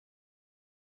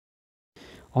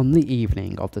On the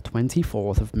evening of the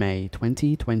 24th of May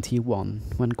 2021,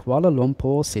 when Kuala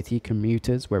Lumpur city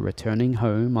commuters were returning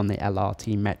home on the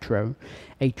LRT metro,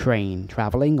 a train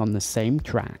travelling on the same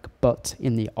track but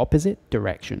in the opposite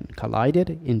direction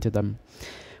collided into them.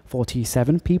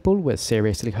 47 people were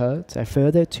seriously hurt, a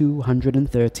further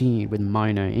 213 with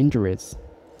minor injuries.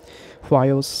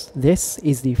 Whilst this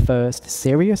is the first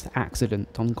serious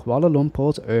accident on Kuala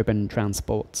Lumpur's urban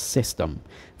transport system,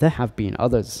 there have been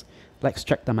others. Let's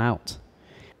check them out.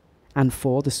 And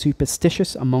for the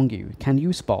superstitious among you, can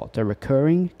you spot a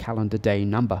recurring calendar day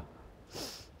number?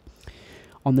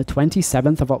 On the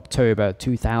 27th of October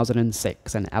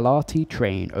 2006, an LRT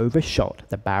train overshot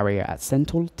the barrier at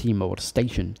Central Timor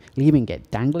Station, leaving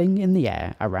it dangling in the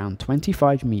air around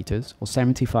 25 meters or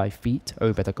 75 feet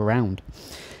over the ground.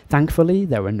 Thankfully,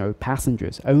 there were no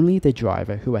passengers, only the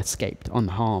driver who escaped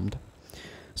unharmed.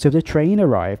 So the train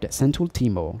arrived at Central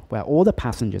Timor, where all the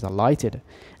passengers alighted.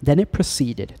 Then it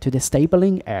proceeded to the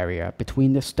stabling area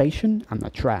between the station and the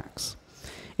tracks.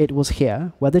 It was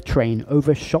here where the train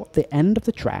overshot the end of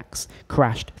the tracks,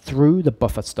 crashed through the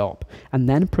buffer stop, and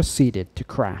then proceeded to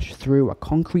crash through a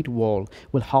concrete wall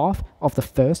with half of the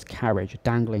first carriage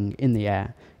dangling in the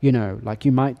air. You know, like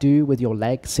you might do with your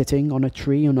leg sitting on a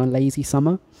tree on a lazy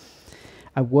summer.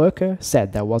 A worker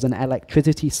said there was an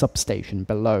electricity substation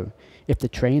below. If the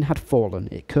train had fallen,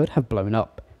 it could have blown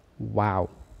up. Wow.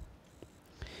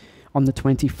 On the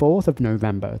 24th of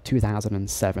November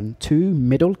 2007, two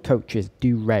middle coaches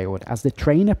derailed as the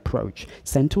train approached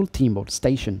Central Timor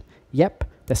Station. Yep,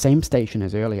 the same station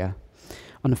as earlier.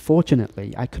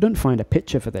 Unfortunately, I couldn't find a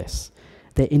picture for this.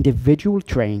 The individual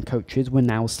train coaches were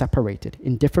now separated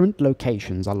in different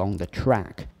locations along the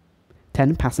track.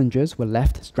 10 passengers were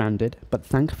left stranded, but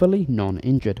thankfully none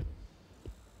injured.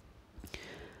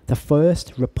 The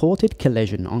first reported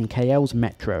collision on KL's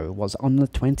metro was on the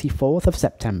 24th of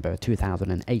September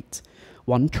 2008.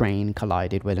 One train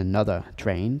collided with another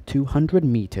train 200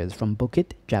 meters from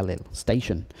Bukit Jalil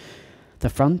station. The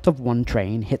front of one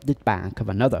train hit the back of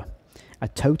another. A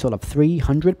total of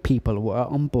 300 people were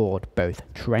on board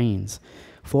both trains.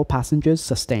 4 passengers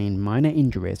sustained minor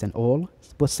injuries and all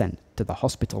were sent to the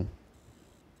hospital.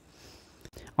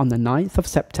 On the 9th of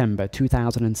September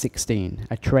 2016,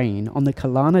 a train on the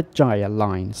Kelana Jaya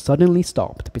line suddenly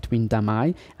stopped between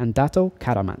Damai and Dato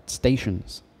Karamat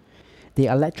stations. The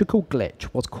electrical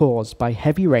glitch was caused by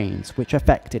heavy rains which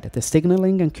affected the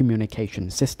signalling and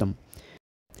communication system.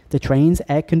 The train's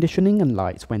air conditioning and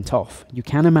lights went off. You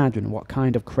can imagine what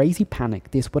kind of crazy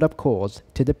panic this would have caused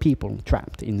to the people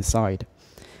trapped inside.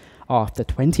 After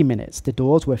 20 minutes, the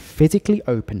doors were physically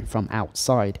opened from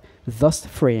outside, thus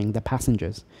freeing the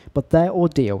passengers. But their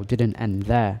ordeal didn't end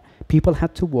there. People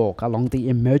had to walk along the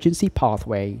emergency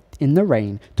pathway in the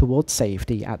rain towards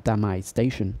safety at Damai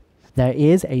station. There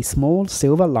is a small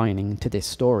silver lining to this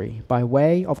story. By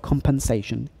way of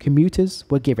compensation, commuters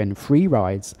were given free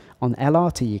rides on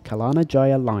LRT Kelana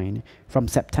Jaya line from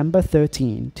September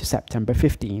 13 to September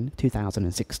 15,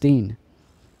 2016.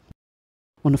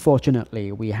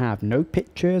 Unfortunately, we have no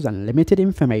pictures and limited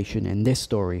information in this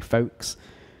story, folks.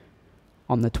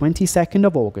 On the 22nd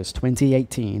of August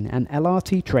 2018, an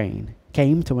LRT train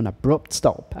came to an abrupt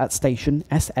stop at station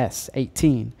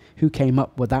SS18, who came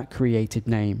up with that creative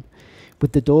name.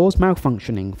 With the doors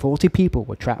malfunctioning, 40 people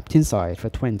were trapped inside for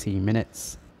 20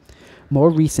 minutes. More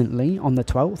recently, on the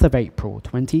 12th of April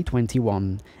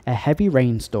 2021, a heavy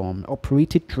rainstorm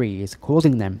uprooted trees,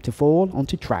 causing them to fall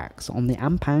onto tracks on the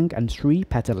Ampang and Sri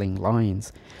Petaling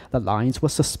lines. The lines were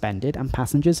suspended and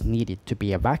passengers needed to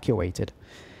be evacuated.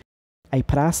 A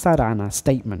Prasarana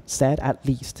statement said at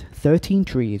least 13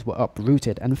 trees were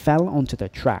uprooted and fell onto the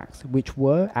tracks, which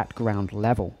were at ground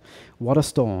level. What a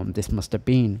storm this must have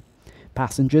been.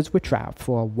 Passengers were trapped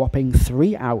for a whopping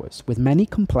 3 hours, with many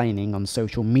complaining on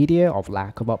social media of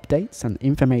lack of updates and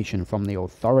information from the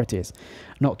authorities,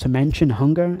 not to mention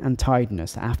hunger and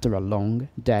tiredness after a long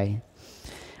day.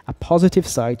 A positive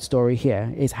side story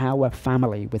here is how a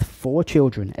family with 4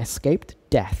 children escaped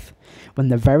death when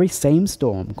the very same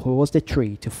storm caused a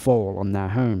tree to fall on their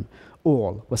home.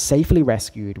 All were safely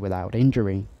rescued without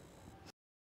injury.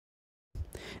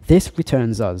 This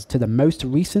returns us to the most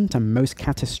recent and most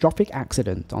catastrophic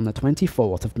accident on the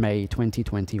 24th of May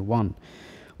 2021.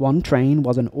 One train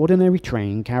was an ordinary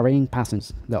train carrying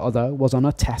passengers, the other was on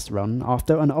a test run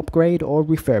after an upgrade or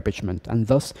refurbishment and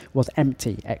thus was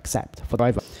empty except for the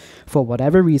driver. For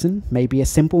whatever reason, maybe a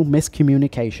simple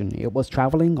miscommunication, it was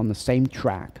travelling on the same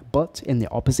track but in the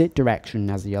opposite direction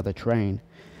as the other train.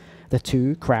 The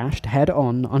two crashed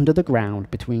head-on under the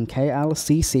ground between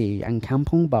KLCC and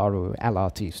Kampong Baru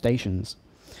LRT stations.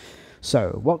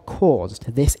 So, what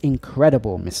caused this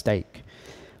incredible mistake?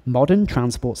 Modern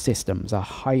transport systems are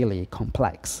highly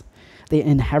complex. The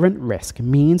inherent risk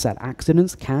means that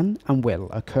accidents can and will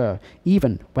occur,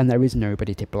 even when there is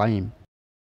nobody to blame.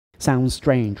 Sounds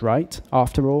strange, right?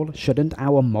 After all, shouldn't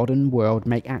our modern world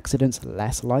make accidents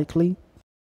less likely?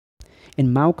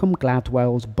 In Malcolm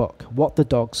Gladwell's book, What the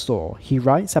Dog Saw, he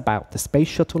writes about the Space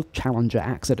Shuttle Challenger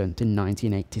accident in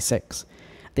 1986.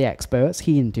 The experts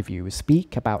he interviews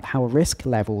speak about how risk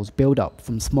levels build up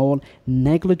from small,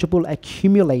 negligible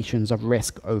accumulations of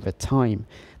risk over time.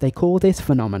 They call this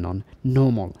phenomenon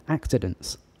normal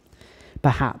accidents.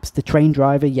 Perhaps the train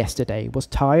driver yesterday was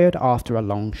tired after a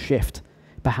long shift.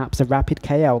 Perhaps the Rapid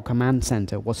KL command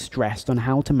center was stressed on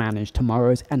how to manage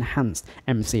tomorrow's enhanced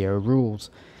MCO rules.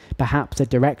 Perhaps a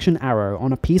direction arrow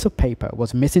on a piece of paper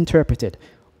was misinterpreted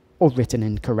or written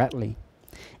incorrectly.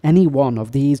 Any one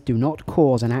of these do not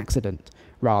cause an accident.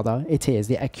 Rather, it is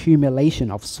the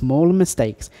accumulation of small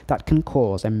mistakes that can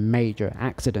cause a major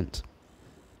accident.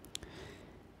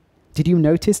 Did you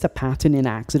notice the pattern in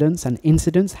accidents and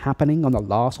incidents happening on the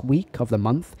last week of the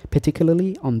month,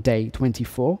 particularly on day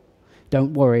 24?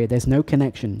 Don't worry, there's no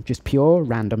connection, just pure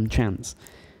random chance.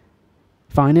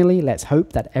 Finally, let's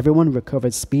hope that everyone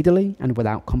recovers speedily and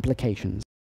without complications.